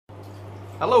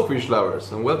Hello fish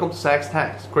lovers and welcome to Zacks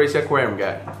Tanks, Crazy Aquarium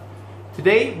Guy.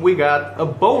 Today we got a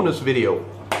bonus video.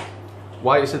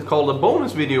 Why is it called a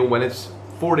bonus video when it's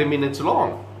 40 minutes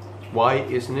long? Why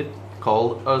isn't it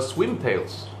called a Swim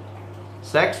Tales?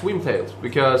 Zacks Swim Tales,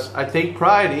 because I take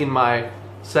pride in my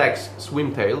Zacks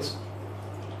Swim Tales.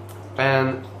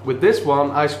 And with this one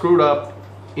I screwed up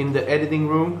in the editing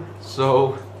room,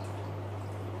 so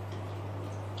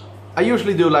I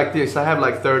usually do like this. I have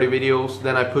like 30 videos,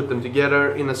 then I put them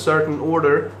together in a certain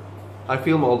order. I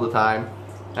film all the time,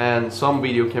 and some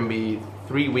video can be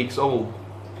 3 weeks old,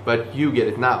 but you get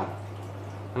it now.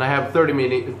 And I have 30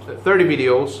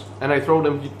 videos, and I throw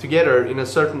them together in a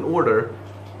certain order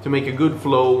to make a good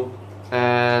flow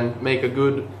and make a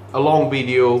long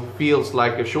video feels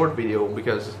like a short video,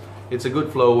 because it's a good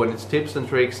flow and it's tips and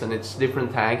tricks and it's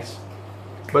different tanks.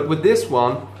 But with this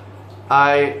one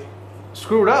I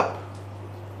screwed up.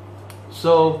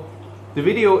 So the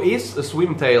video is a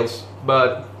Swim Tales,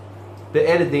 but the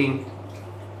editing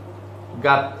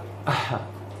got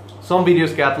some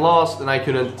videos got lost and I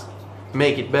couldn't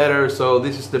make it better, so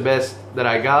this is the best that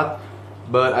I got.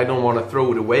 But I don't want to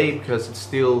throw it away because it's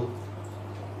still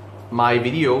my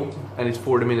video and it's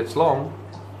 40 minutes long.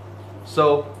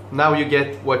 So now you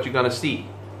get what you're gonna see.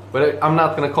 But I'm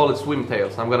not gonna call it Swim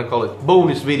Tales, I'm gonna call it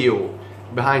bonus video,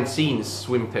 behind scenes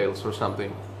Swim Tales or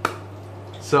something.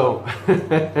 So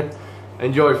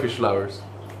enjoy fish lovers.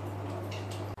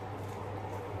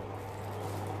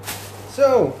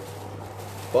 So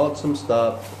bought some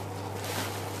stuff,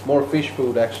 more fish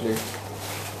food actually.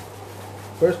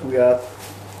 First we got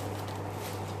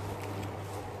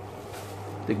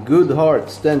the Good Heart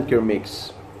Stenker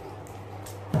mix.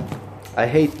 I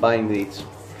hate buying these.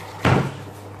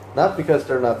 Not because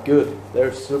they're not good,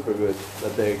 they're super good,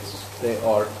 but they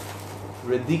are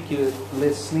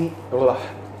ridiculously,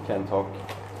 can't talk,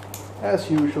 as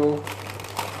usual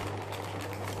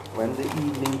when the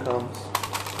evening comes.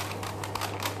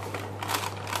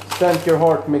 Stenker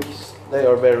Heart mix, they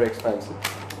are very expensive,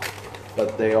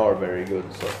 but they are very good.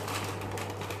 So,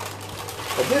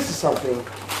 but this is something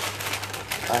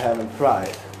I haven't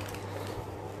tried.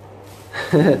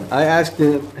 I asked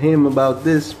him about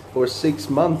this for 6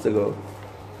 months ago,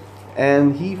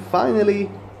 and he finally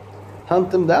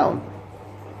hunted them down.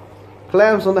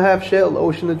 Clams on the half shell,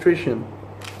 ocean nutrition.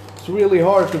 It's really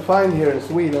hard to find here in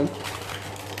Sweden,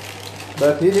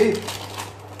 but he did.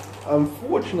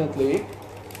 Unfortunately,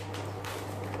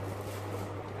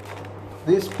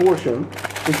 this portion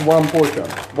is one portion,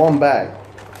 one bag,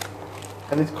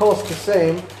 and it costs the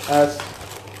same as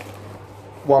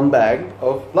one bag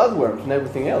of bloodworms and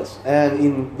everything else. And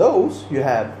in those you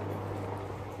have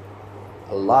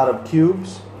a lot of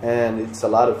cubes and it's a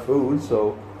lot of food,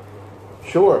 so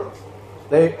sure,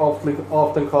 they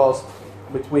often cost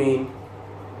between,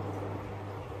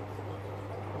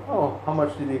 oh, how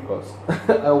much did they cost?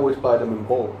 I always buy them in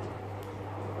bulk.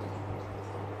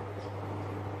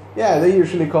 Yeah, they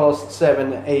usually cost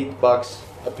 $7-8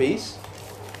 a piece.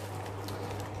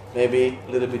 Maybe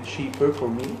a little bit cheaper for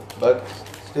me, but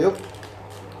still.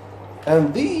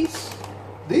 And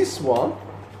this one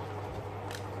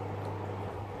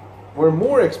were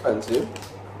more expensive.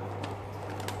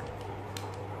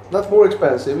 Not more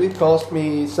expensive, it cost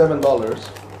me $7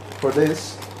 for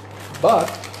this, but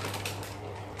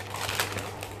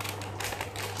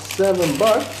 $7.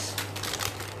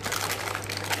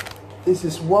 This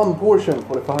is one portion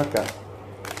for the Fahaka.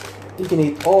 You can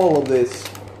eat all of this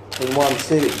in one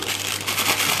sitting.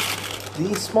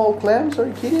 These small clams, are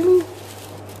you kidding me?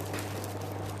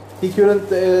 He couldn't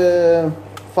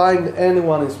find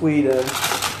anyone in Sweden.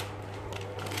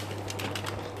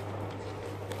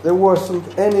 There wasn't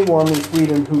anyone in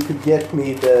Sweden who could get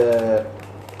me the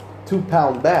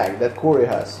 2-pound bag that Corey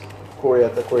has. Corey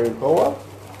at Aquarium Co-op.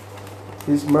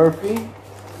 His Murphy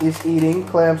is eating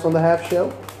clams on the half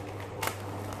shell.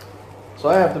 So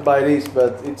I have to buy these,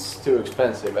 but it's too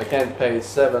expensive. I can't pay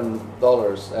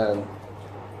 $7 and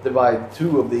divide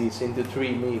 2 of these into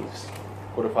 3 meals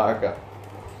for the Fahaka.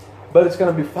 But it's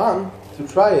gonna be fun to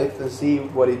try it and see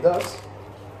what it does.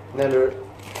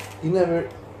 He never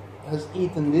has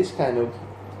eaten this kind of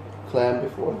clam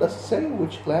before. Does it say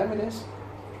which clam it is?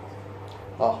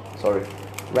 Oh, sorry,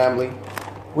 rambling.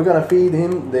 We're gonna feed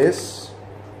him this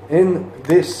in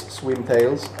this Swim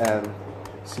Tales and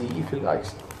see if he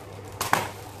likes it.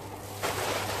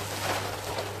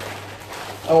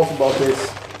 I also bought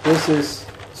this. This is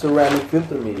ceramic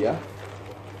filter media,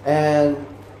 and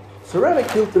ceramic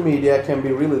filter media can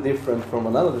be really different from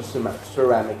another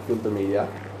ceramic filter media.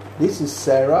 This is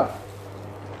Sarah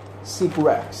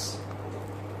Siporax.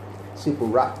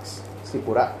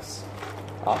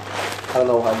 Ah. I don't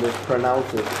know how to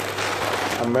pronounce it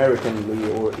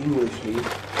Americanly or Englishly,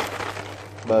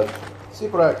 but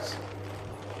Cyprox.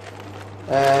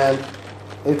 And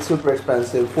it's super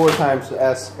expensive, 4 times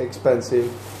as expensive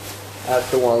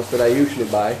as the ones that I usually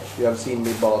buy. You have seen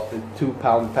me bought the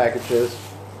 2-pound packages,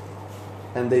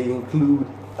 and they include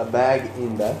a bag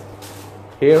in that.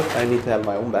 Here I need to have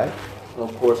my own bag, and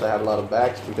of course I have a lot of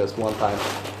bags because one time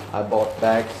I bought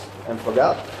bags and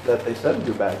forgot that they sent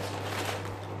you bags.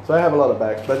 So I have a lot of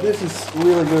bags, but this is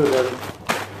really good and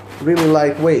really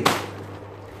lightweight.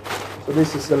 So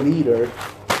this is a liter,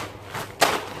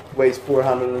 weighs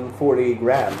 440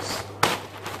 grams.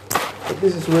 But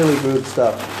this is really good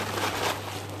stuff.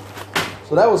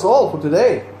 So that was all for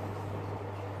today.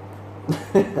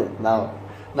 No,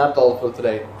 not all for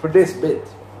today. For this bit.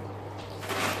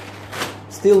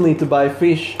 Still need to buy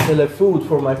fish, food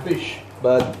for my fish,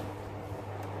 but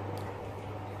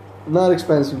not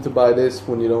expensive to buy this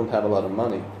when you don't have a lot of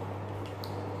money.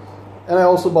 And I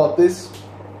also bought this,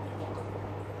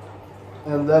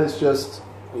 and that is just,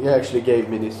 he actually gave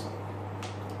me this.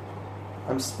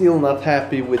 I'm still not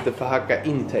happy with the Fahaka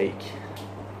intake.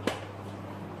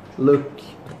 Look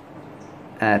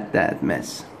at that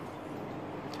mess.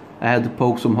 I had to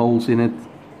poke some holes in it.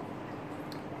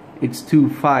 It's too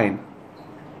fine.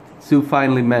 It's too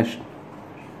finely meshed.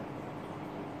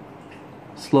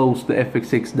 Slows the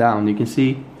FX6 down. You can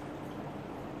see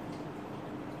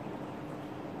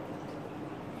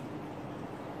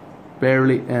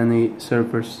barely any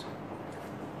surface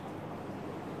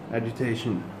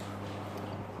agitation.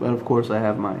 But of course I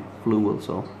have my fluid,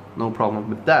 so no problem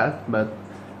with that. But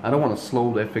I don't want to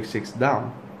slow the FX6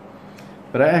 down.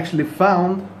 But I actually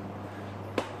found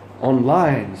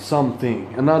online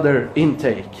something, another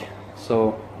intake.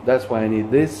 So that's why I need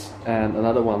this and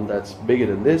another one that's bigger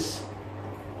than this.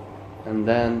 And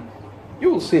then you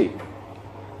will see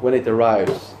when it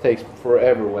arrives. It takes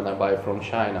forever when I buy from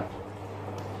China.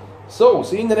 So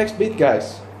see you in the next bit,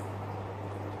 guys.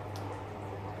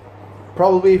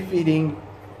 Probably feeding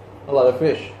a lot of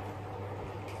fish.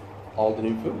 All the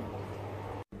new food.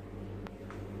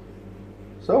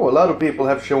 So a lot of people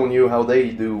have shown you how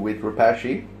they do with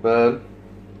Repashy, but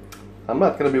I'm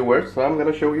not gonna be worse, so I'm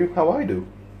gonna show you how I do.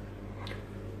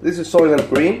 This is Soylent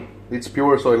Green. It's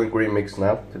pure Soylent Green mix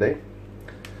now today.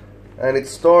 And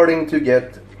it's starting to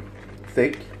get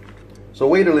thick. So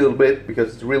wait a little bit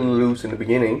because it's really loose in the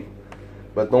beginning.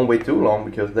 But don't wait too long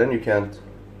because then you can't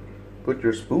put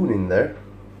your spoon in there.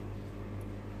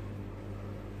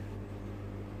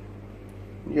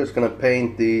 I'm just gonna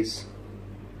paint these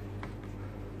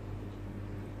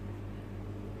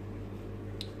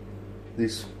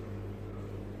this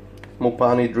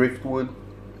Mopani driftwood.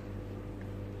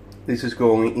 This is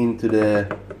going into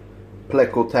the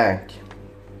pleco tank.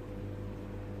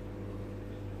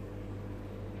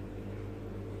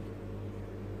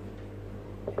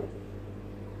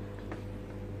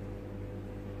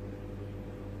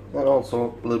 And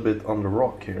also a little bit on the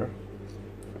rock here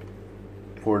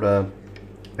for the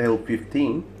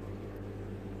L15.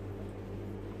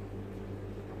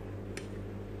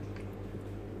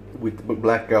 With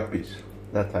black guppies,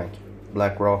 that tank.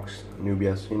 Black rocks,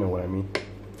 Nubias, you know what I mean.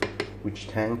 Which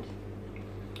tank.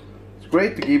 It's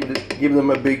great to give them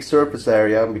a big surface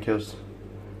area, because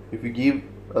if you give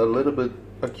a little bit,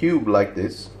 a cube like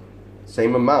this,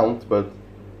 same amount but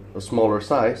a smaller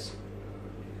size,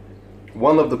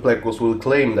 one of the plecos will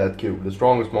claim that cube, the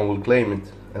strongest one will claim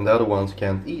it, and the other ones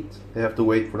can't eat. They have to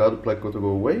wait for the other pleco to go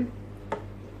away.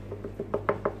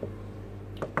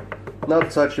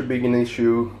 Not such a big an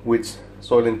issue with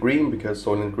Soylent Green, because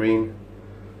Soylent Green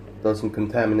doesn't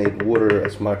contaminate water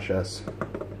as much as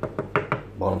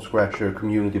Bottom Scratcher,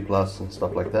 Community Plus and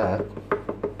stuff like that.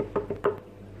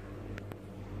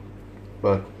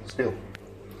 But still.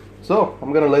 So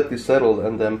I'm gonna let this settle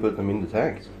and then put them in the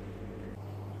tanks.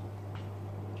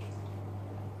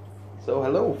 So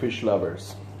hello fish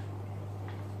lovers.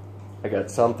 I got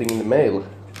something in the mail.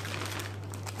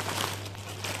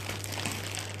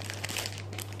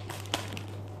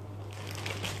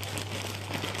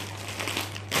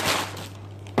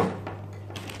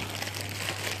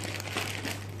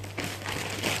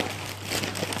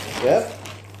 Yep,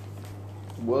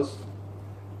 it was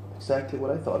exactly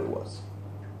what I thought it was.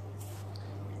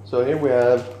 So here we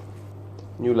have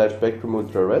New Life Spectrum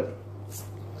Ultra Red.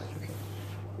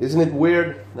 Isn't it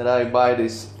weird that I buy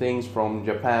these things from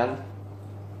Japan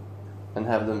and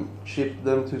have them ship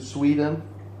them to Sweden,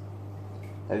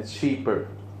 and it's cheaper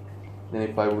than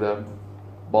if I would have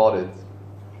bought it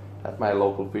at my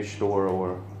local fish store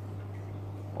or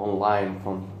online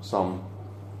from some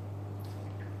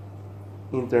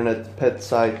internet pet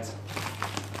site.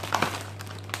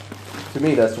 To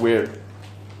me, that's weird.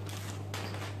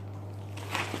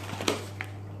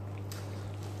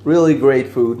 Really great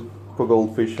food for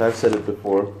goldfish, I've said it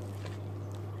before.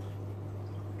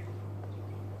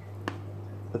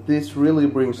 But this really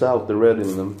brings out the red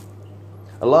in them.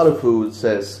 A lot of food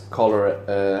says color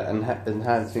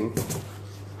enhancing.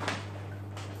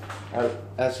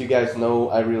 As you guys know,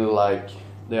 I really like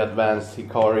the advanced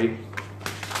hikari.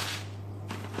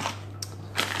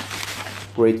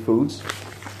 Great foods.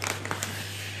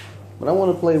 But I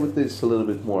want to play with this a little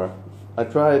bit more. I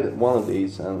tried one of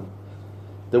these and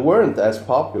they weren't as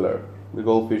popular. The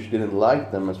goldfish didn't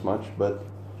like them as much, but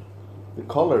the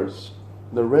colors,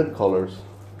 the red colors,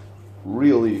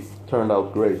 really turned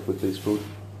out great with this food.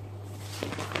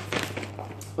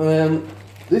 And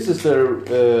this is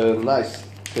a nice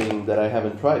thing that I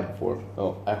haven't tried before.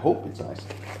 Oh, I hope it's nice.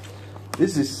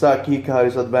 This is Zacks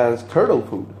Hikari's advanced turtle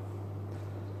food.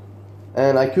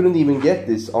 And I couldn't even get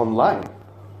this online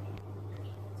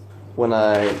when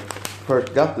I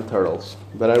first got the turtles.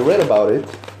 But I read about it,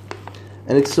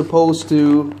 and it's supposed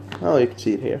to, oh, you can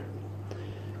see it here,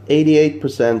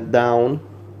 88% down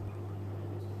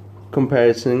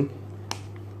comparison,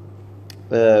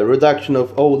 reduction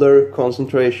of odor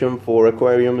concentration for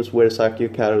aquariums where Zacks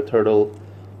Hikari turtle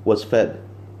was fed.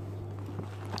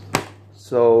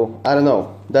 So I don't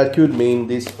know, that could mean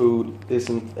this food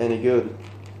isn't any good.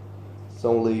 It's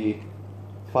only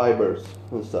fibers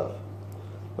and stuff,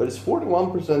 but it's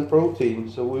 41%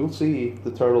 protein, so we'll see if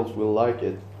the turtles will like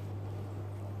it.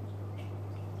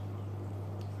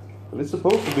 But it's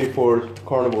supposed to be for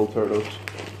carnivore turtles.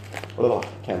 Oh,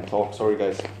 can't talk, sorry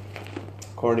guys.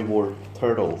 Carnivore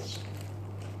turtles.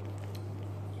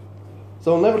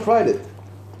 So I never tried it.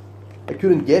 I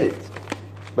couldn't get it,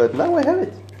 but now I have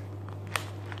it.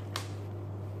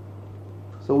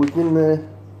 So we can,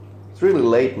 it's really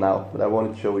late now, but I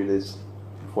wanted to show you this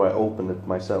before I open it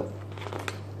myself.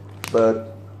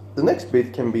 But the next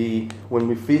bit can be when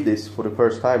we feed this for the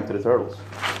first time to the turtles.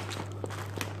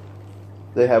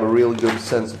 They have a really good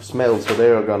sense of smell, so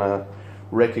they are gonna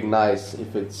recognize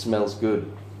if it smells good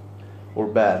or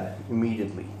bad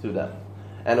immediately to them.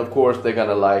 And of course they're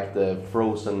gonna like the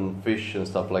frozen fish and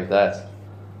stuff like that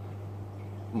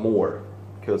more,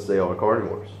 because they are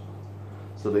carnivores.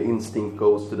 So the instinct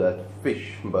goes to that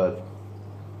fish, but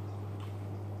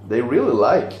they really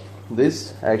like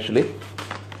this actually.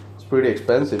 It's pretty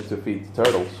expensive to feed the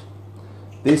turtles.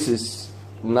 This is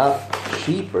not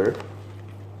cheaper.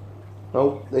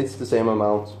 No, it's the same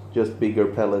amount, just bigger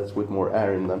pellets with more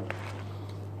air in them.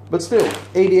 But still,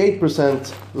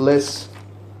 88% less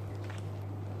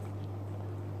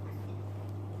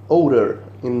odor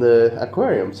in the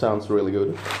aquarium sounds really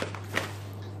good.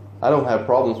 I don't have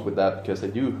problems with that because I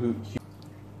do.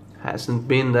 Hasn't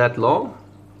been that long,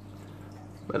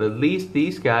 but at least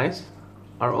these guys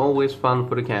are always fun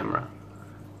for the camera.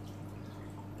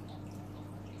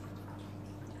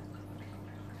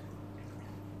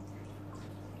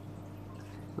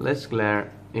 Less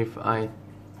glare if I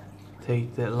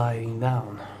take the lighting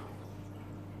down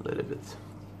a little bit.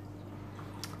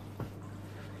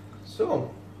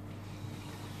 So,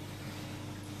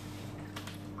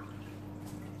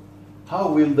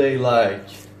 how will they like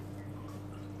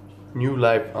New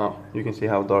Life? Oh, you can see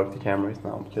how dark the camera is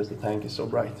now because the tank is so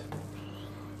bright.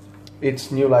 It's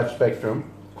New Life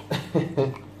Spectrum.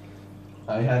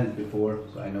 I had it before,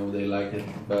 so I know they like it,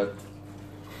 but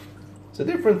it's a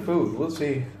different food. We'll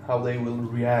see how they will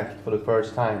react for the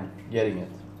first time getting it.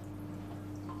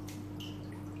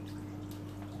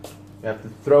 You have to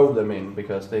throw them in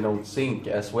because they don't sink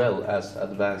as well as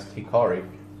advanced hikari.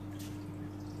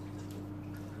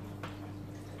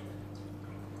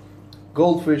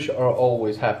 Goldfish are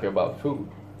always happy about food.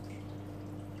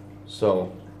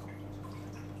 So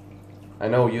I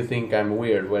know you think I'm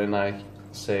weird when I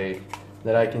say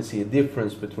that I can see a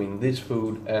difference between this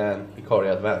food and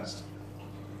Hikari Advanced.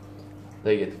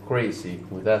 They get crazy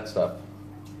with that stuff.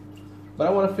 But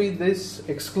I want to feed this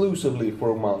exclusively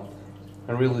for a month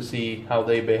and really see how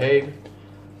they behave,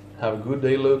 how good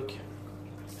they look.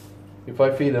 If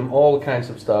I feed them all kinds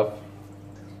of stuff,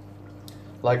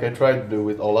 like I try to do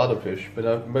with all other fish,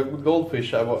 but with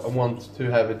goldfish I want to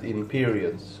have it in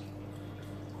periods.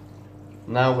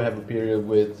 Now we have a period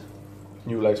with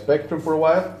New Life Spectrum for a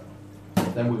while,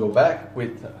 then we go back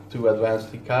to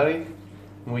advanced hikari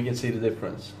and we can see the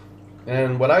difference.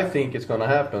 And what I think is gonna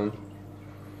happen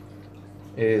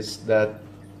is that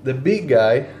the big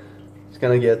guy is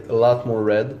gonna get a lot more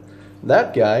red.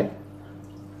 That guy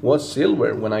was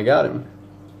silver when I got him,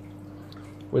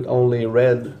 with only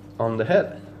red on the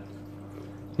head.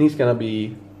 And he's gonna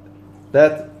be,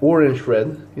 that orange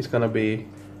red is gonna be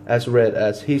as red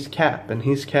as his cap, and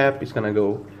his cap is gonna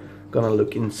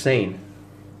look insane.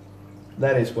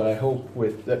 That is what I hope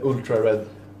with the ultra red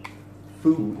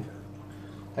food.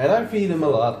 And I feed him a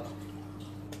lot.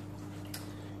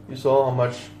 You saw how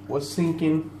much was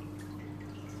sinking.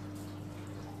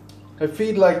 I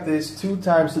feed like this 2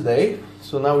 times a day,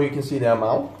 so now you can see the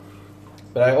amount.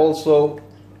 But I also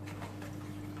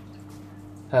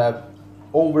have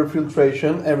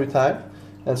overfiltration every time,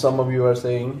 and some of you are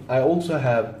saying I also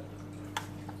have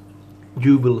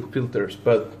UV filters,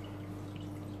 but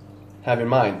have in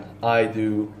mind I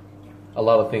do a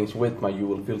lot of things with my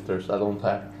UV filters. I don't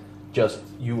have just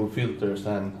UV filters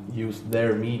and use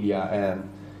their media, and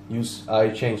I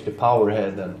change the power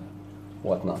head and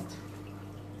whatnot.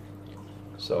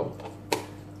 So,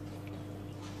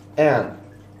 and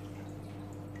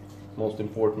most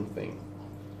important thing,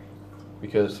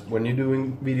 because when you're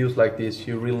doing videos like this,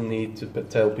 you really need to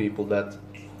tell people that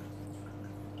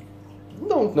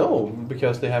don't know,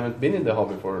 because they haven't been in the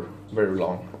hobby for very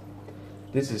long.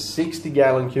 This is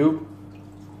 60-gallon cube,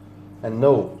 and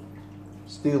no,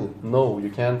 still no, you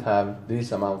can't have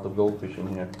this amount of goldfish in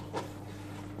here.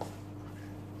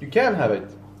 You can have it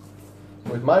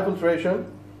with my filtration,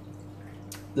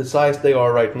 the size they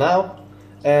are right now,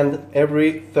 and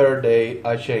every 3rd day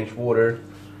I change water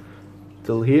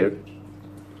till here.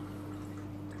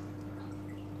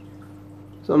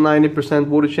 So 90%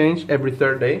 water change every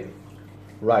 3rd day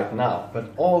right now.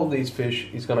 But all of these fish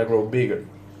is gonna grow bigger,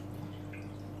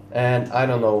 and I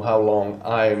don't know how long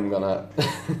I'm gonna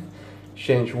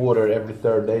change water every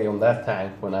 3rd day on that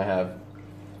tank when I have,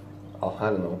 oh, I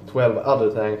don't know, 12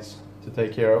 other tanks to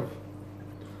take care of.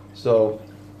 So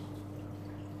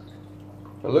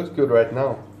it looks good right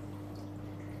now.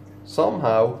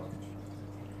 Somehow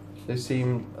they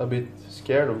seem a bit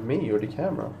scared of me or the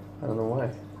camera. I don't know why.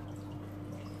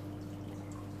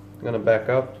 I'm gonna back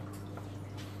up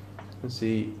and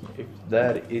see if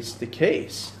that is the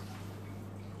case.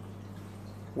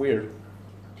 Weird.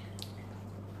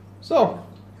 So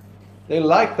they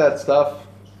like that stuff,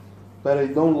 but I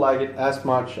don't like it as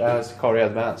much as Kari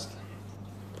Advanced.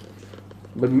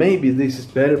 But maybe this is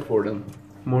better for them.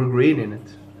 More green in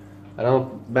it. I'm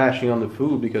not bashing on the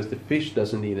food because the fish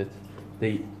doesn't eat it.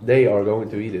 They are going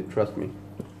to eat it, trust me.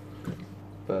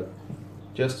 But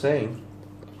just saying,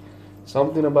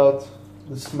 something about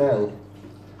the smell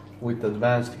with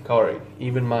advanced Kari.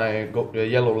 Even my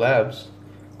yellow labs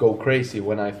go crazy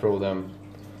when I throw them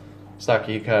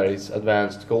Saki Hikari's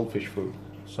advanced goldfish food.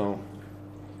 So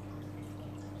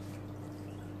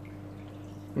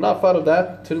enough out of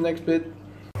that. To the next bit.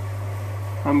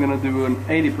 I'm gonna do an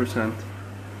 80%.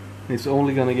 It's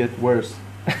only gonna get worse.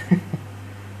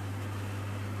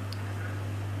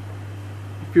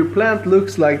 If your plant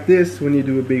looks like this when you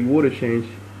do a big water change,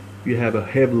 you have a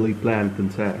heavily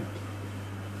planted tank.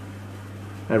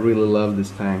 I really love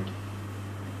this tank.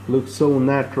 Looks so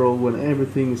natural when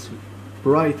everything's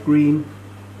bright green,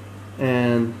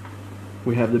 and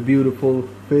we have the beautiful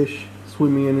fish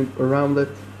swimming in it, around it,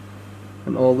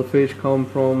 and all the fish come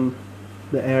from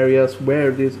the areas where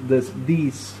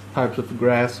these types of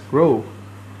grass grow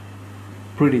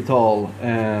pretty tall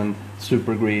and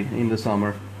super green in the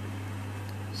summer.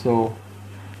 So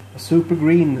a super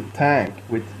green tank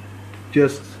with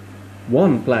just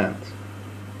one plant,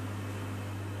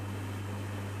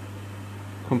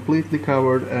 completely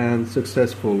covered and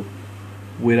successful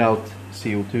without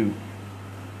CO2.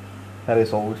 That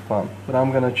is always fun. But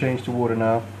I'm gonna change the water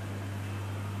now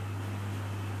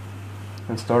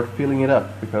and start filling it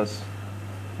up, because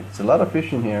it's a lot of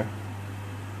fish in here.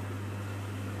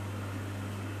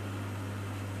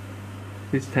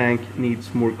 This tank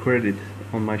needs more credit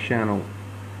on my channel.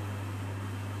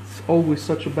 It's always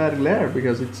such a bad glare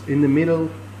because it's in the middle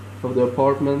of the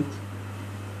apartment,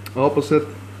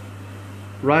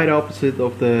 right opposite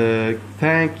of the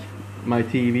tank, my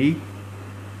TV.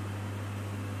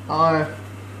 I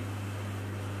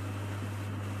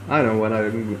don't know what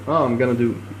I'm gonna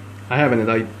do. I have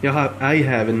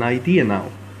an idea now.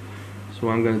 So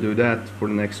I'm gonna do that for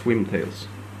the next swim tails.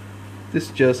 This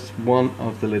is just one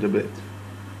of the little bit.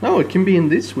 No, it can be in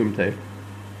this swim tail.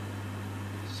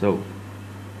 So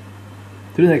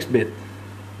to the next bit.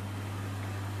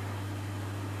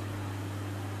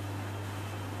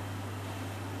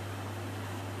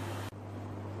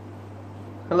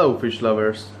 Hello fish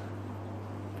lovers.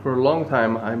 For a long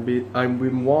time I've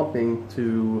been wanting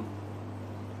to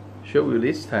show you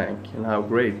this tank and how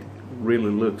great it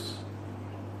really looks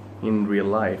in real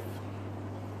life.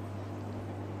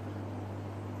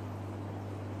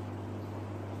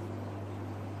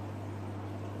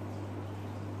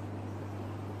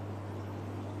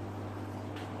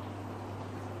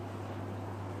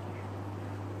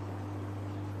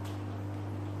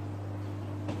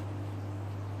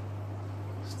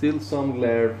 Still some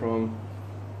glare from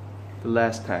the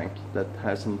last tank that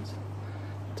hasn't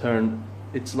turned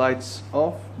its lights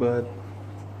off, but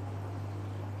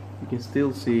you can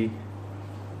still see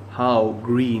how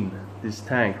green this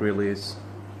tank really is.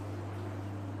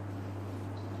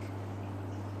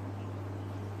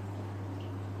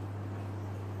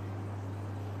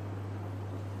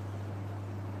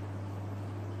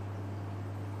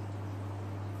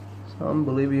 Some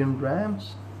Bolivian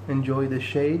drams enjoy the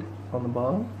shade on the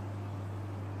bottom.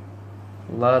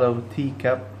 A lot of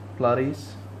teacup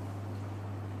bloodies.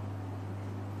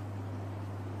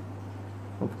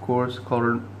 Of course,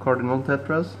 cardinal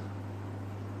tetras.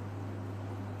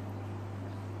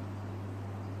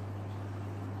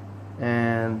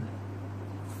 And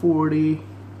 40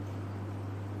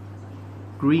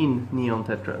 green neon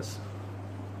tetras.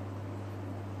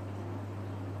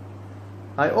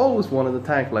 I always wanted a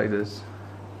tank like this.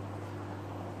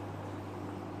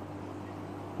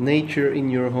 Nature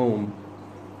in your home.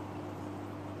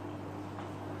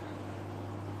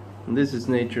 And this is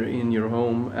nature in your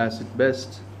home as its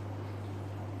best,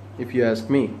 if you ask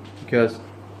me, because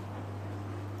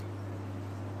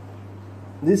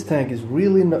this tank is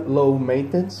really low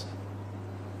maintenance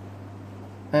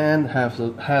and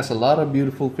has a lot of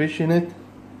beautiful fish in it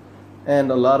and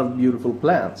a lot of beautiful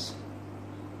plants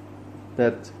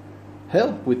that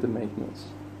help with the maintenance.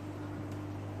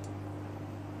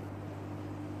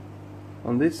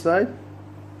 On this side,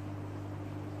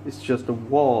 it's just a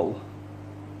wall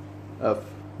of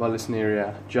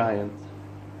Vallisneria giant.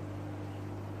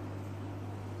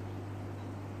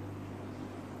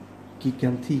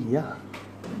 Gigantea.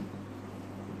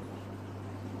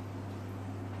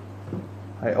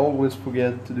 I always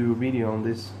forget to do a video on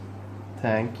this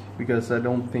tank because I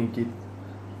don't think it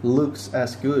looks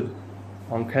as good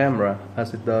on camera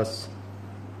as it does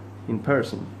in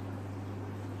person.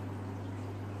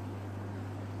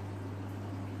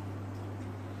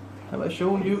 Have I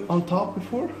shown you on top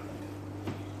before?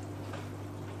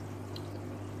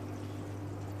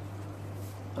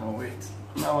 Oh wait,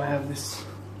 now I have this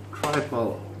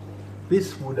tripod.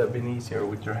 This would have been easier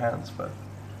with your hands, but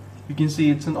you can see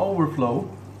it's an overflow.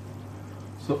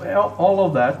 So all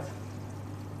of that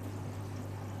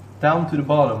down to the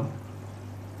bottom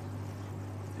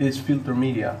is filter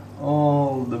media,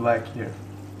 all the back here.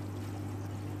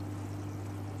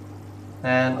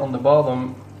 And on the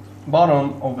bottom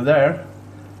over there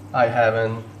I have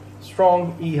a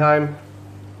strong Eheim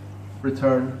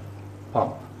return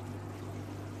pump.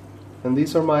 And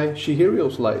these are my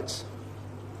Chihirios lights,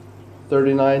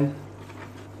 39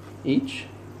 each,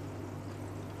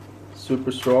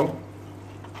 super strong.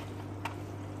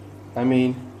 I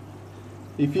mean,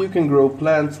 if you can grow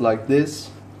plants like this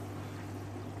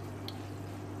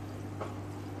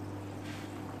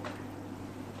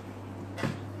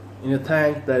in a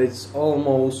tank that is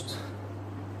almost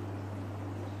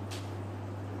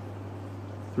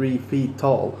 3 feet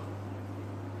tall,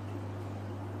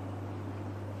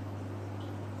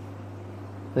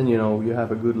 then you know you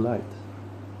have a good light.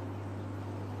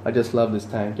 I just love this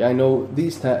tank. I know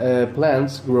these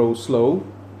plants grow slow.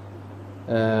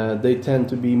 They tend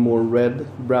to be more red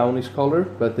brownish color,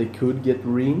 but they could get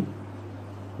green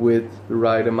with the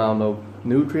right amount of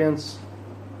nutrients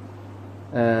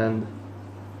and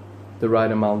the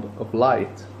right amount of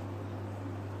light.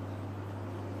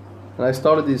 And I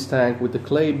started this tank with the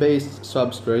clay-based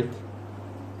substrate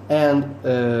and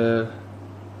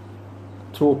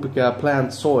Tropica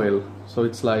plant soil, so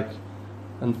it's like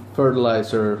a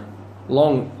fertilizer,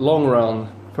 long run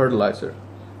fertilizer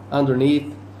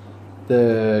underneath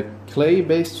the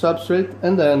clay-based substrate,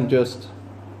 and then just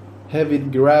heavy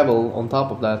gravel on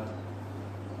top of that.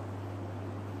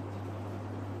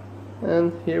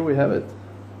 And here we have it.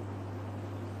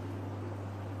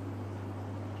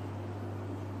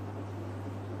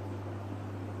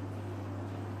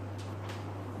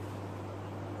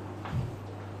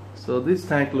 So this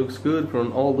tank looks good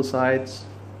from all the sides,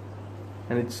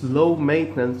 and it's low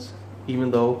maintenance,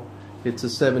 even though it's a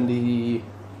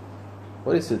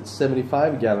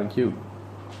 75 gallon cube.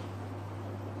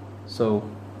 So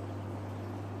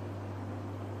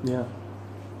yeah,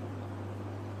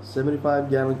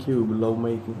 75 gallon cube, low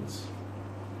maintenance.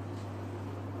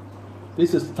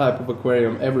 This is the type of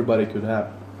aquarium everybody could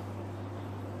have.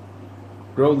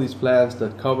 Grow these plants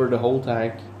that cover the whole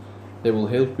tank. They will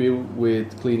help you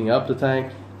with cleaning up the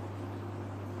tank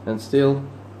and still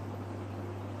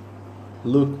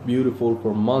look beautiful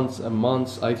for months and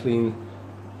months. I don't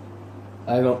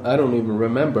even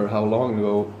remember how long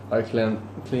ago I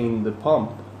cleaned the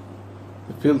pump,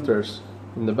 the filters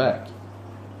in the back.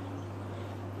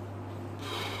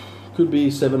 Could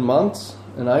be 7 months,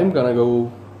 and I'm gonna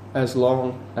go as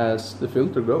long as the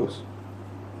filter goes.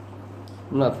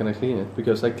 I'm not gonna clean it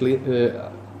because I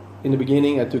in the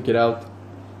beginning I took it out,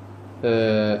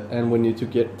 and when you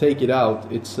take it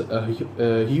out, it's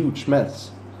a huge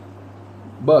mess.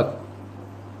 But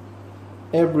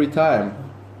every time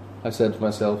I said to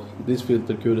myself, this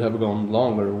filter could have gone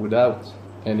longer without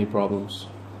any problems.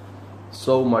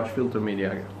 So much filter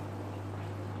media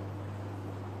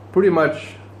pretty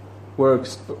much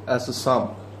works as a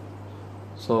sump.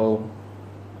 So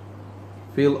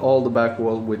fill all the back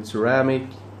wall with ceramic,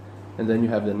 and then you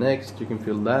have the next, you can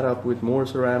fill that up with more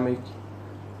ceramic.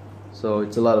 So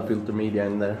it's a lot of filter media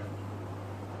in there.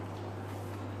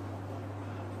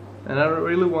 And I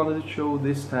really wanted to show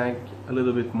this tank a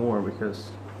little bit more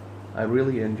because I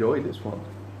really enjoy this one.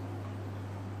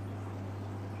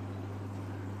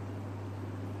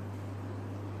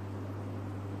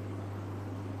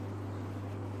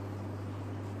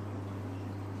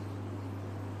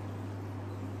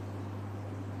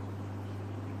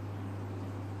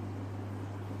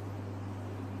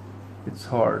 It's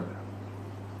hard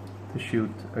to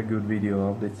shoot a good video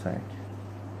of this tank.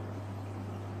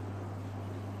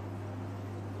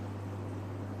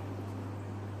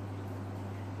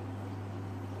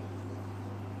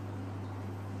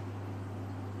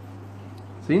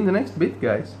 See you in the next bit,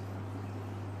 guys.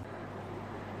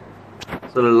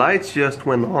 So the lights just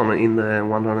went on in the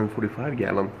 145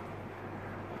 gallon.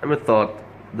 I never thought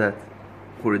that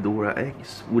Corridora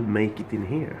eggs would make it in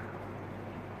here.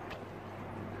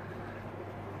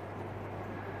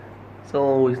 It's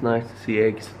always nice to see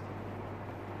eggs.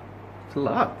 It's a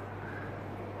lot.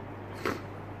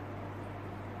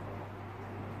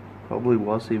 Probably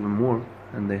was even more,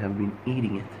 and they have been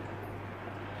eating it.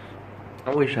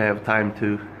 I wish I have time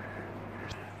to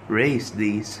raise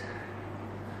these.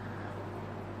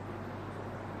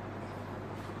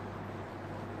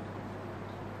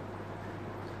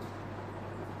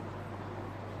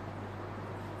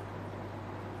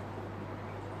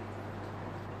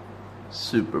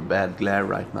 Super bad glare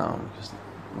right now, just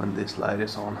when this light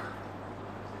is on.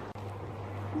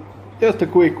 Just a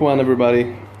quick one,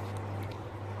 everybody.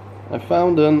 I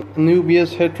found an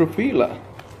Nubius heterophila.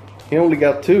 He only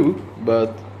got 2,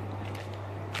 but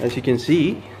as you can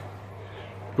see,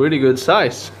 pretty good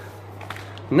size.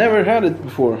 Never had it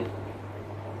before.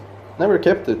 Never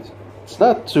kept it. It's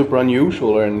not super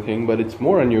unusual or anything, but it's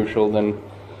more unusual than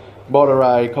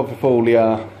Botterai,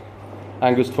 Coffeefolia,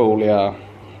 Angustifolia,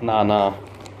 Nana.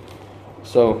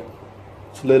 So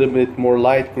it's a little bit more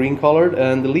light green colored,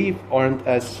 and the leaves aren't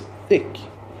as thick.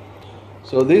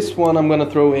 So this one I'm gonna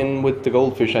throw in with the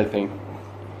Goldfish, I think.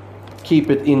 Keep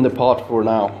it in the pot for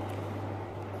now.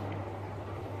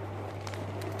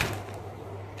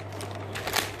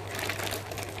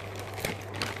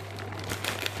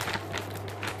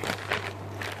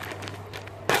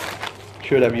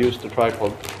 Should have used the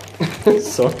tripod.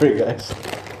 Sorry guys.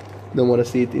 Don't want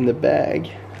to see it in the bag.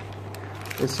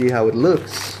 Let's see how it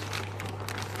looks.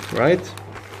 Right?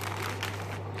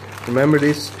 Remember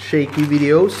these shaky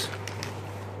videos?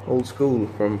 Old school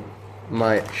from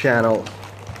my channel.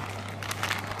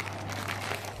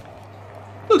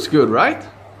 Looks good, right?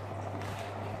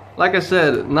 Like I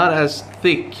said, not as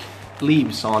thick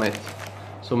leaves on it.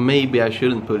 So maybe I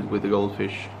shouldn't put it with the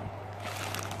Goldfish.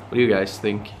 What do you guys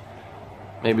think?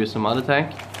 Maybe some other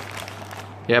tank?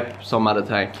 Yep, some other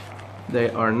tank.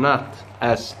 They are not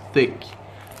as thick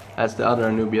as the other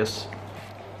Anubias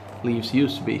leaves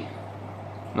used to be.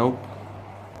 Nope.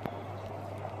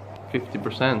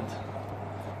 50%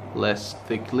 less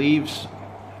thick leaves.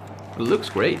 It looks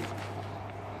great.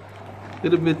 A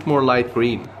little bit more light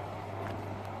green.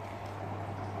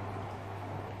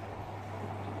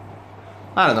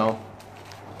 I don't know.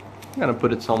 I'm gonna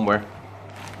put it somewhere.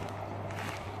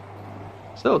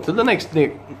 So till the next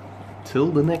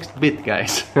bit,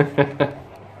 guys.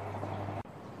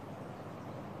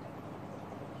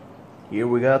 Here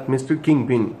we got Mr.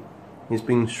 Kingpin. He's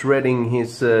been shredding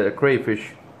his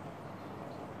crayfish.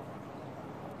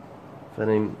 Fed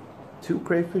him 2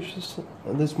 crayfishes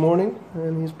this morning,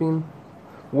 and he's been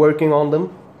working on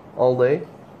them all day.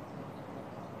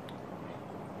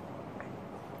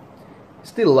 He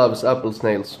still loves apple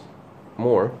snails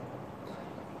more,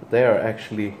 but they are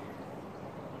actually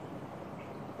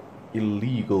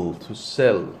illegal to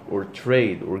sell or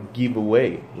trade or give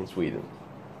away in Sweden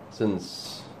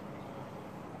since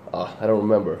I don't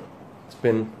remember. It's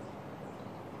been,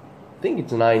 I think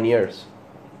it's 9 years.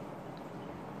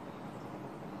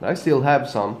 I still have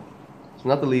some. It's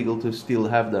not illegal to still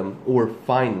have them or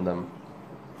find them.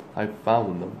 I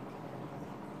found them.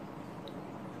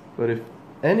 But if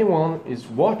anyone is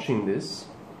watching this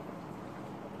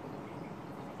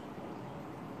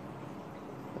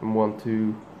and want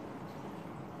to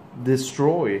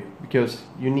destroy, because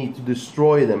you need to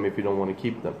destroy them if you don't want to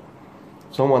keep them.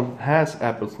 Someone has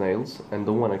apple snails and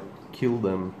don't want to kill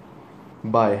them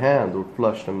by hand or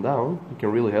flush them down, you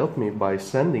can really help me by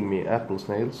sending me apple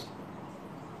snails,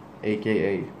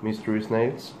 aka mystery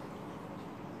snails,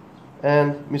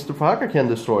 and Mr. Fahaka can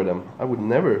destroy them. I would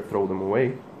never throw them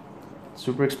away. It's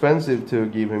super expensive to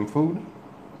give him food,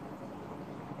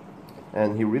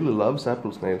 and he really loves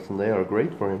apple snails and they are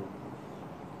great for him.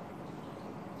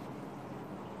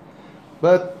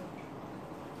 But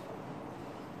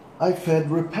I fed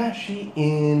Rapashi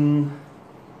in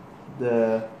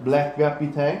the black guppy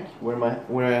tank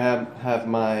where I have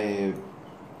my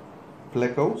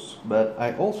plecos, but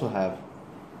I also have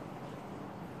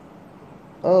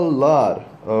a lot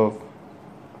of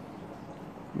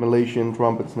Malaysian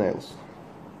trumpet snails.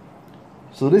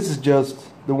 So this is just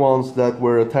the ones that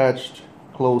were attached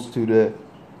close to the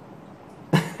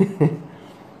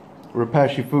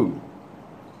Rapashi food.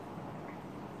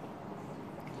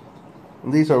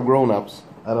 And these are grown-ups.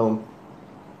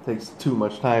 Takes too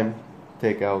much time to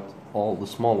take out all the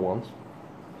small ones.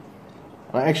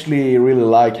 I actually really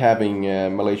like having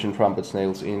Malaysian trumpet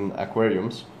snails in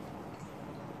aquariums.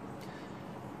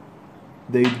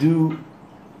 They do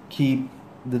keep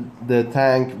the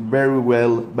tank very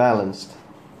well balanced.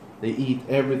 They eat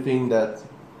everything that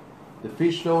the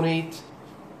fish don't eat,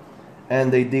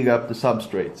 and they dig up the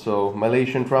substrate. So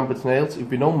Malaysian trumpet snails,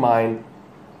 if you don't mind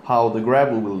how the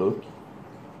gravel will look,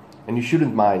 and you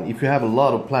shouldn't mind if you have a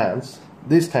lot of plants,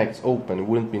 this tank is open. It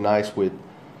wouldn't be nice with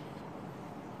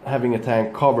having a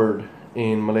tank covered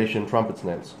in Malaysian trumpet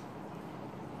snails.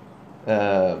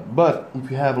 But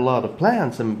if you have a lot of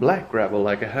plants and black gravel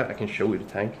like I have, I can show you the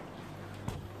tank.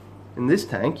 In this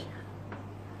tank,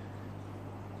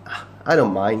 I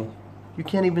don't mind. You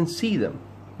can't even see them.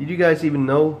 Did you guys even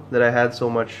know that I had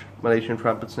so much Malaysian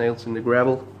trumpet snails in the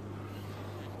gravel?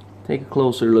 Take a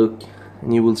closer look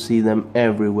and you will see them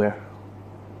everywhere.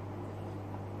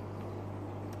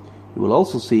 You will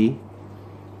also see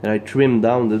that I trimmed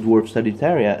down the dwarf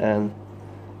Sagittaria and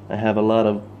I have a lot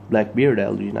of black beard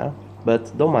algae now,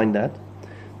 but don't mind that.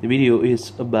 The video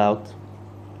is about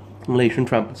Malaysian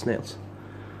trumpet snails.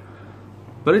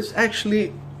 But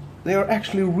they are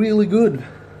actually really good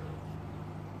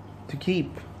to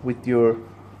keep with your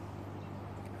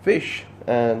fish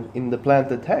and in the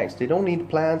planted tanks. They don't eat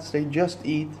plants, they just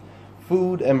eat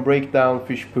food and break down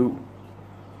fish poo.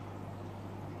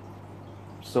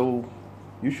 So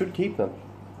you should keep them.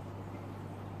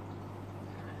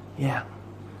 Yeah.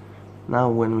 Now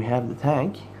when we have the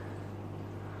tank,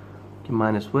 we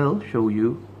might as well show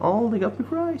you all the guppy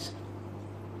fries.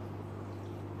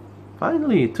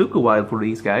 Finally, it took a while for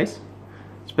these guys,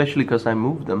 especially because I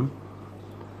moved them.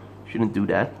 Shouldn't do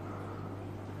that.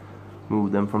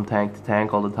 Move them from tank to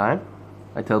tank all the time.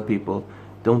 I tell people,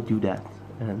 don't do that,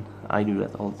 and I do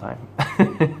that all the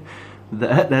time.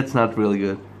 That's not really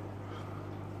good.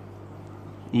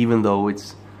 Even though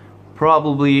it's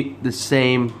probably the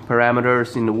same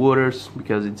parameters in the waters,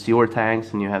 because it's your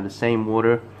tanks and you have the same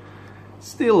water,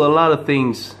 still a lot of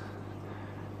things,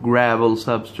 gravel,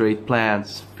 substrate,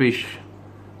 plants, fish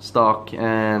stock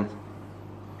and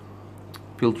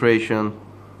filtration,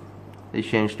 they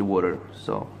change the water,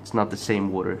 so it's not the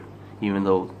same water even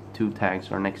though two tanks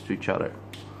are next to each other.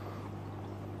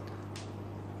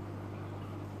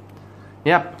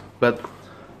 Yep, but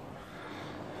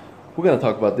we're gonna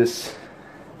talk about this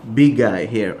big guy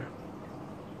here.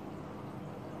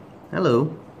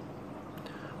 Hello.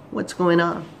 What's going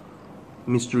on,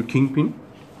 Mr. Kingpin?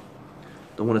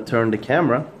 Don't want to turn the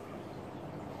camera.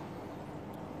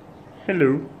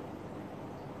 Hello.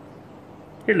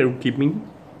 Hello, Kingpin.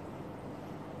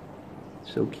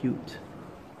 So cute.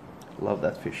 Love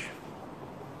that fish.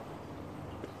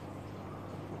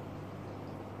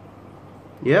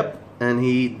 Yep, and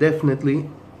he definitely...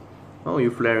 Oh,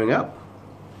 you're flaring up.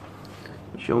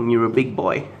 Showing you're a big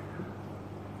boy.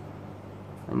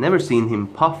 I've never seen him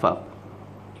puff up.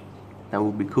 That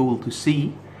would be cool to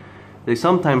see. They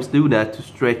sometimes do that to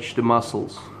stretch the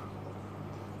muscles.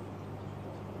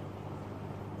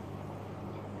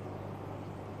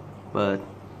 But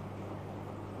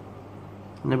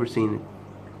never seen it.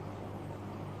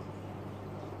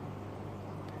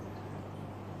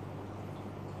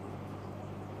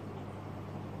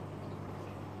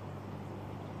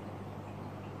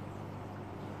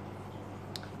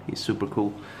 He's super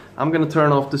cool. I'm gonna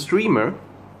turn off the streamer.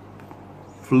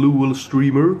 Fluval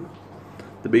streamer,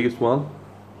 the biggest one.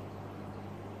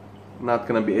 Not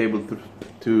gonna be able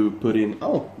to put in.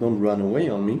 Oh, don't run away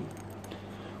on me.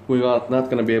 We're not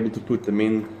gonna be able to put them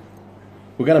in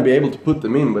we're gonna be able to put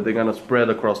them in, but they're gonna spread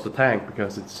across the tank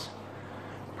because it's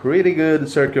pretty good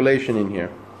circulation in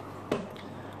here.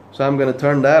 So I'm gonna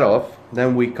turn that off,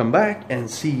 then we come back and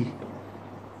see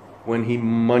when he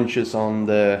munches on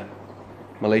the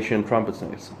Malaysian trumpet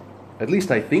snails. At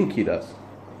least I think he does.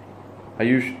 I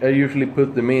usually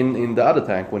put them in the other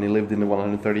tank when he lived in the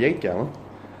 138 gallon.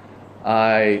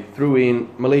 I threw in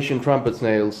Malaysian trumpet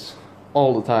snails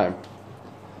all the time.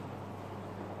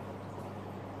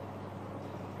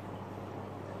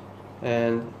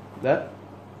 And that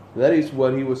is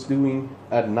what he was doing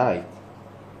at night,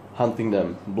 hunting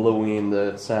them, blowing in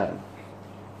the sand.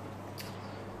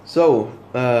 So,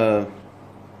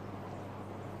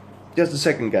 just a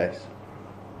second, guys.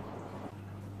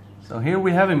 So here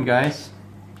we have him, guys.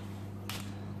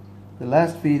 The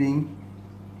last feeding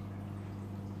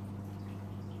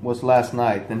was last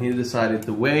night, and he decided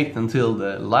to wait until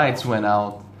the lights went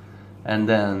out and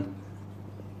then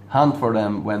hunt for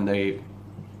them when they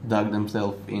dug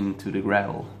themselves into the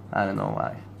gravel. I don't know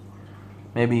why.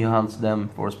 Maybe he hunts them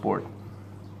for sport.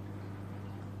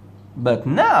 But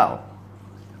now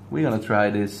we're gonna try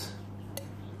this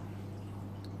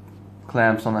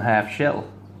clams on a half shell.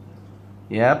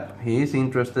 Yep, he's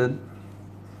interested.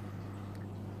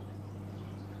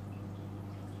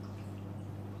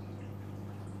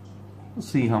 We'll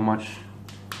see how much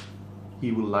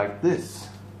he will like this.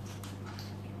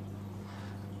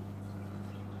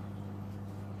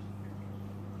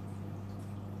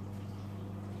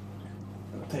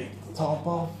 I'll take the top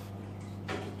off.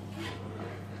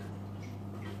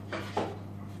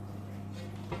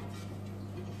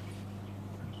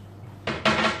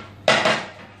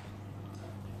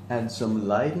 Add some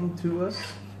lighting to us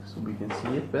so we can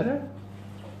see it better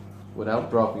without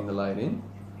dropping the light in.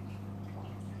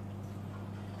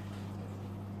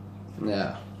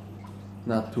 Yeah,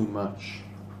 not too much.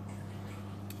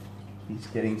 He's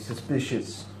getting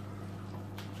suspicious.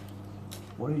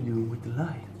 What are you doing with the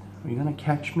light? Are you gonna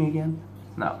catch me again?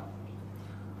 No.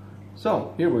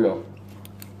 So, here we go.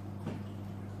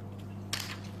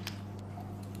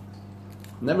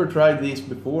 Never tried these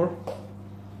before.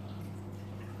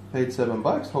 Paid $7.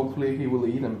 Hopefully he will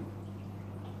eat them.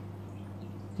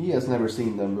 He has never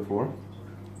seen them before.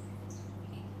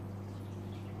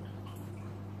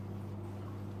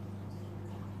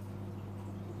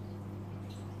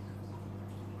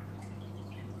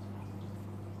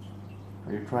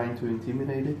 Are you trying to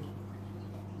intimidate it?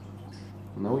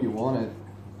 No, you want it.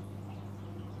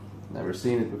 Never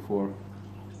seen it before.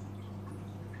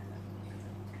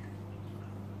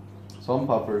 Some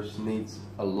puppers needs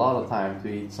a lot of time to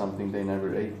eat something they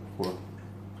never ate before.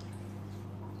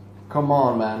 Come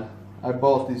on, man. I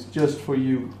bought this just for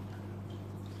you.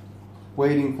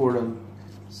 Waiting for them.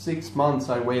 6 months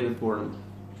I waited for them.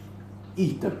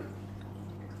 Eat them.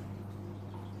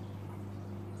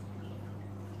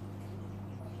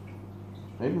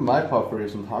 Maybe my puffer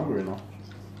isn't hungry enough.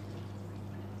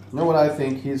 You know what I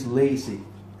think? He's lazy.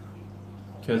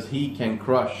 Because he can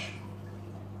crush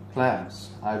clams.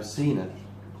 I've seen it.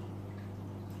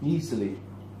 Easily.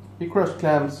 He crushed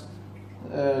clams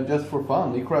just for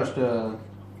fun. He crushed a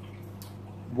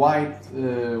white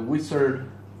wizard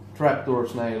trapdoor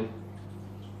snail.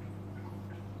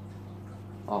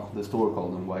 Oh, the store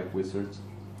called them white wizards.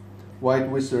 White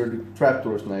wizard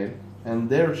trapdoor snail. And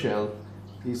their shell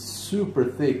is super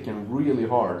thick and really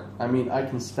hard. I mean, I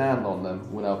can stand on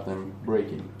them without them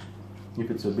breaking.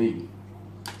 If it's a big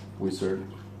wizard.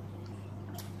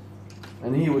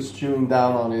 And he was chewing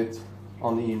down on it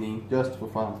on the evening just for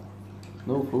fun.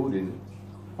 No food in it.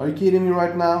 Are you kidding me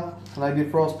right now? And I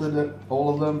defrosted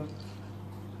all of them.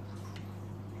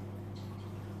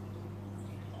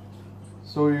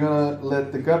 So you're gonna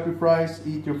let the guppy fries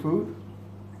eat your food?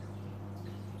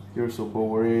 You're so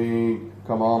boring.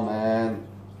 Come on, man.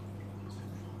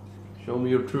 Show me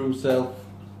your true self.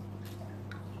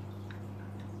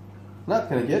 Not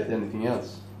gonna get anything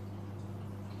else.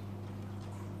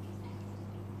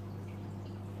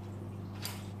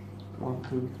 One,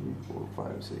 2, 3, 4,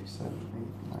 5, 6, 7,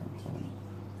 8, 9, 10,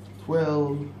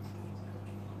 12.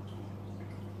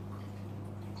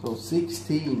 So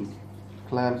 16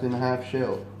 clams in a half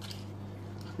shell.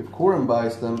 If Aquarium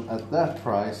buys them at that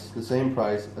price, the same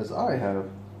price as I have,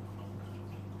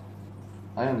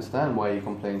 I understand why he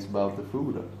complains about the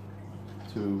food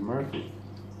to Murphy.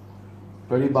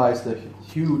 But he buys the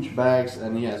huge bags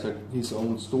and he has his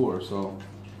own store, so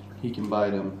he can buy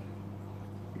them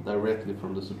directly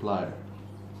from the supplier.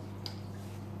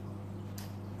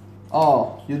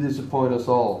 Oh, you disappoint us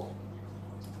all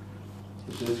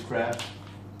with this crap.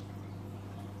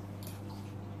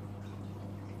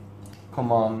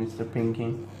 Come on, Mr.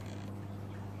 Pinky.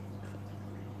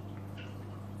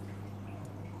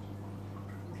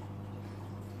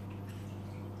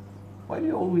 Why do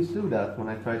you always do that when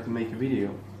I try to make a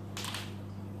video?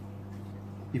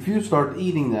 If you start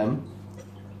eating them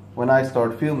when I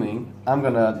start filming, I'm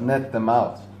gonna net them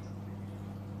out.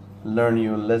 Learn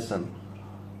you a lesson.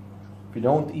 If you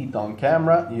don't eat on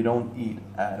camera, you don't eat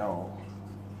at all.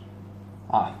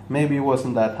 Maybe he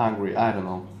wasn't that hungry, I don't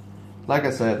know. Like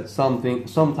I said,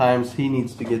 sometimes he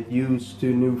needs to get used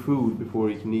to new food before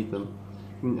he can eat them.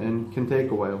 And it can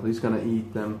take a while. He's gonna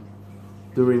eat them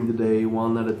during the day,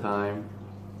 one at a time.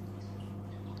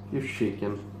 You're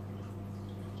chicken.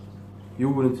 You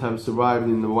wouldn't have survived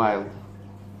in the wild.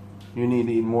 You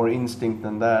need more instinct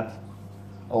than that,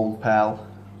 old pal.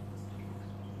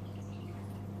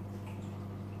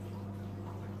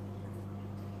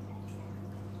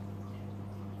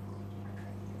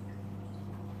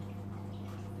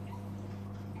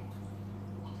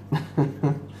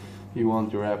 You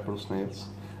want your apple snails.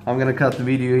 I'm gonna cut the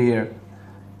video here.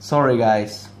 Sorry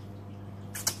guys.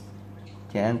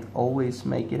 Can't always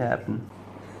make it happen.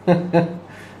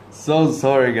 So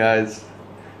sorry guys.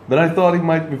 But I thought it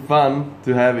might be fun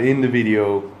to have in the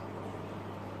video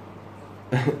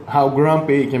how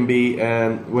grumpy he can be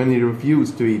and when he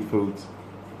refuses to eat food.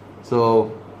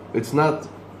 So it's not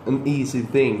an easy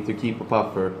thing to keep a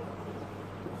pupper.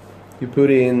 You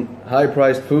put in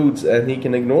high-priced foods and he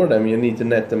can ignore them. You need to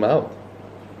net them out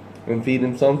and feed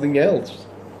him something else.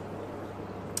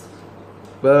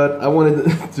 But I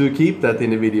wanted to keep that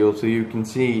in the video so you can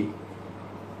see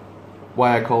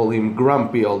why I call him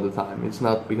grumpy all the time. It's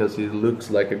not because he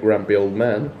looks like a grumpy old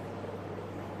man.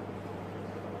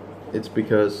 It's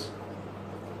because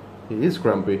he is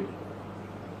grumpy.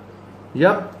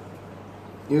 Yep,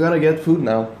 you gotta get food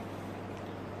now.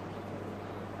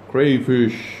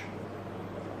 Crayfish.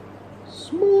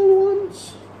 Small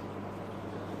ones.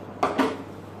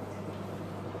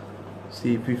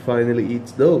 See if he finally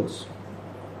eats those.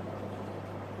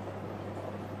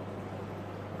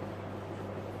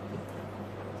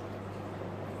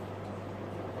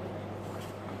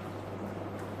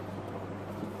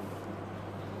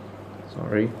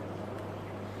 Sorry.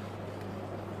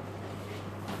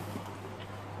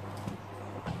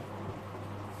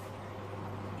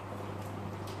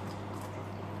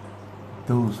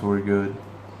 Those were good.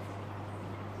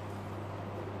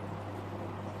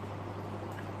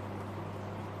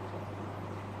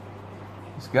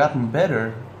 He's gotten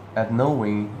better at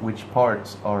knowing which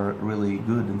parts are really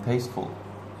good and tasteful.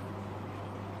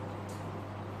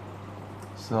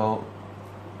 So,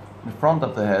 the front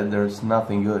of the head there's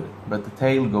nothing good, but the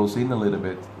tail goes in a little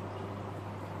bit.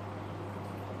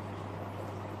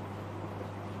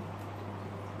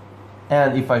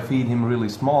 And if I feed him really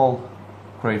small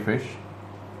crayfish,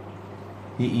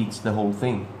 he eats the whole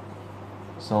thing.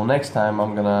 So next time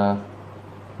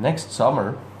next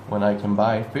summer, when I can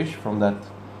buy fish from that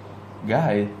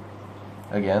guy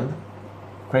again,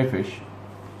 crayfish,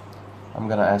 I'm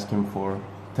gonna ask him for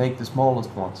take the smallest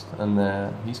ones, and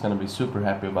he's gonna be super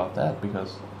happy about that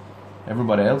because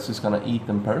everybody else is gonna eat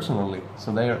them personally,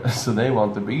 so they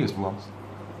want the biggest ones.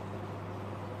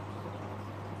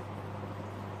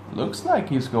 Looks like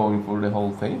he's going for the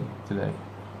whole thing today.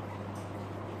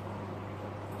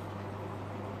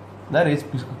 That is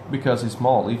because he's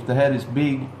small. If the head is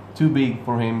big, too big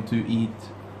for him to eat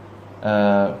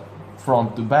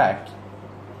front to back,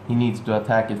 he needs to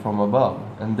attack it from above,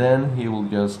 and then he will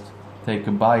just take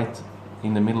a bite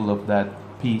in the middle of that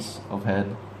piece of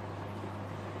head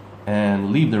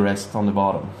and leave the rest on the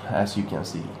bottom, as you can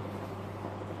see.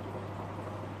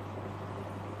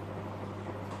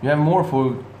 You have more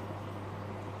food,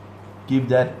 give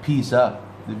that piece up.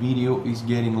 The video is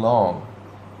getting long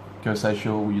because I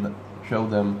show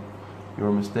them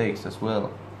your mistakes as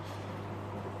well.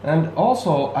 And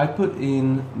also I put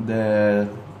in the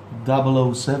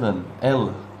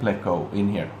 007L Pleco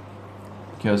in here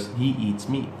because he eats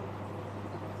meat,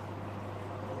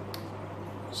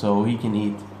 so he can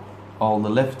eat all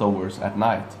the leftovers at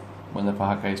night when the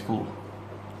Fahaka is full.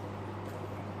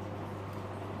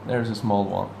 There's a small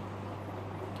one.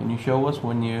 Can you show us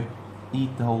when you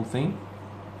eat the whole thing?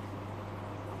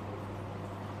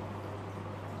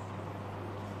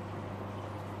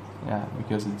 Yeah,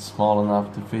 because it's small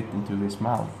enough to fit into his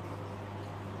mouth.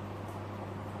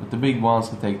 With the big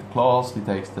ones he takes the claws, he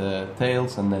takes the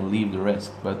tails and then leave the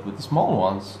rest. But with the small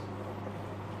ones,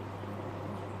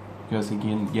 because he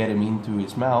can get him into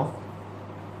his mouth,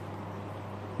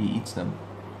 he eats them.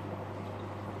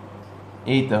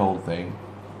 Eat the whole thing.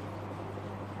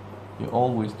 You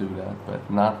always do that, but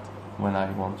not when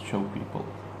I want to show people,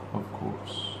 of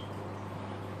course.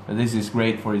 But this is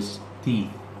great for his teeth.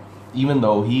 Even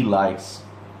though he likes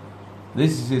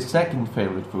This is his second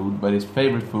favorite food, but his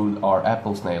favorite food are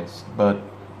apple snails. But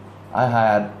I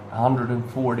had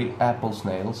 140 apple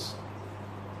snails.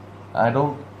 I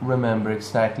don't remember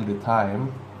exactly the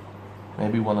time.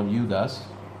 Maybe one of you does.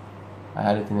 I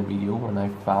had it in a video when I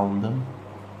found them.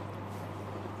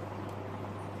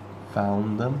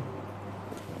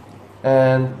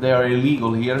 And they are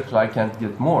illegal here, so I can't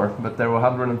get more. But there were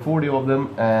 140 of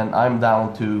them, and I'm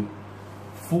down to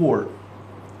 4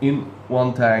 in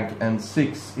one tank and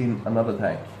 6 in another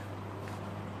tank.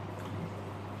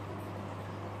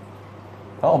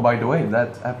 Oh, by the way,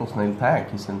 that apple snail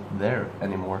tank isn't there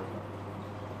anymore.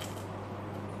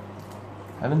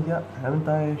 Haven't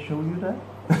I shown you that?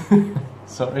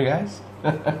 Sorry guys.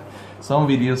 Some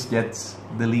videos get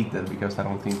deleted because I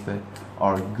don't think they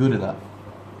are good enough.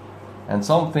 And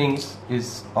some things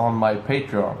is on my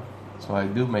Patreon. So I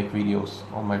do make videos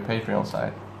on my Patreon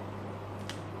side.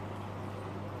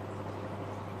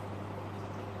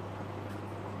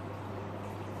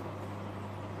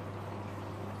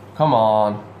 Come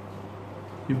on.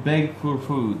 You begged for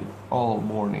food all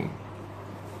morning.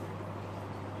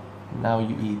 Now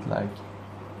you eat like...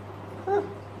 Huh,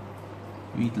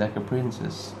 you eat like a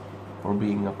princess for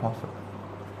being a puffer.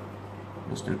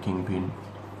 Mr. Kingpin,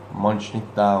 munching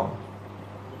it down.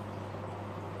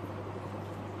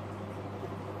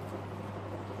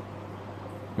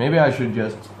 Maybe I should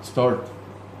just start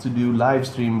to do live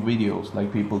stream videos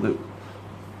like people do.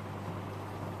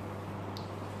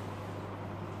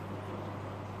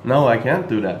 No, I can't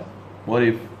do that. What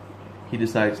if he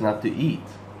decides not to eat?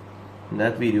 And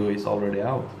that video is already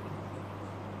out.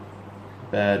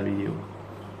 Bad video.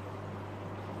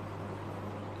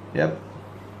 Yep.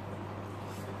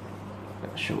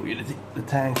 I'll show you the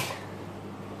tank.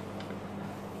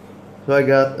 So I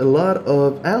got a lot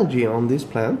of algae on this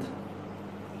plant.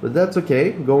 But that's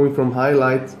okay, going from high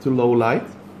light to low light.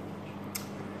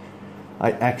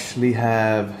 I actually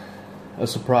have a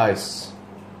surprise.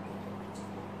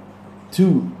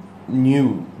 2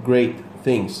 new great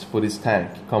things for this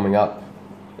tank coming up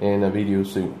in a video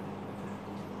soon.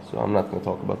 So I'm not going to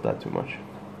talk about that too much.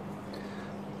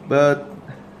 But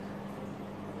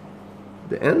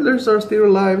the antlers are still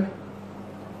alive.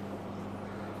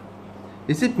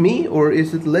 Is it me or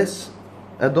is it less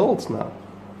adults now?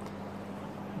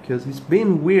 Because it's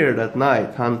been weird at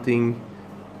night hunting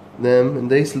them, and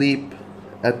they sleep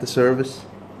at the surface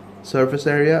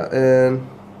area, and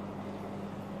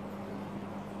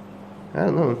I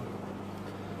don't know.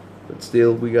 But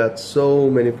still, we got so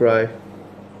many fry.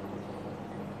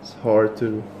 It's hard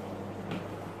to...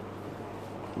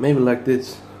 Maybe like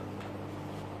this.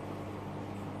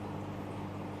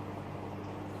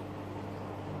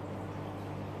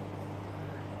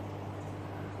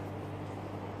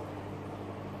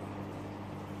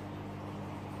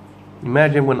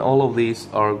 Imagine when all of these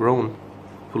are grown,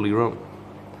 fully grown.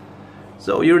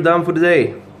 So you're done for the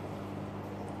day.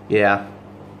 Yeah.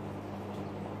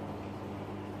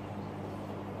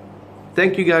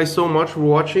 Thank you guys so much for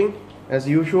watching, as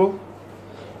usual.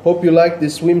 Hope you liked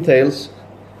these swim tales.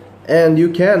 And you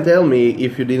can tell me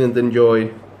if you didn't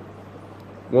enjoy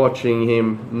watching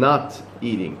him not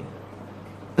eating.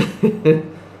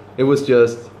 It was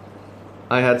just,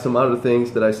 I had some other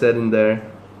things that I said in there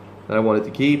that I wanted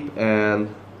to keep,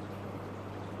 and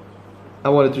I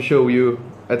wanted to show you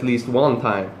at least one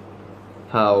time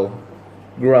how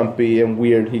grumpy and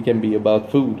weird he can be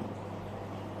about food.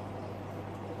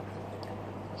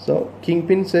 So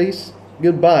Kingpin says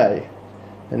goodbye,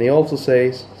 and he also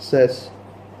says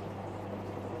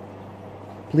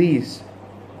please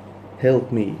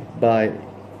help me by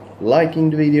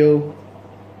liking the video,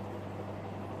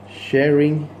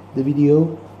 sharing the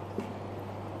video,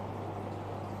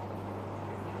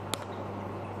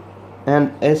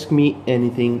 and ask me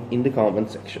anything in the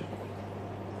comment section.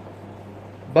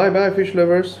 Bye bye fish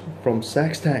lovers from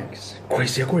Zacks Tanks,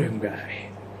 Crazy Aquarium Guy.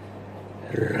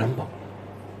 Rambam.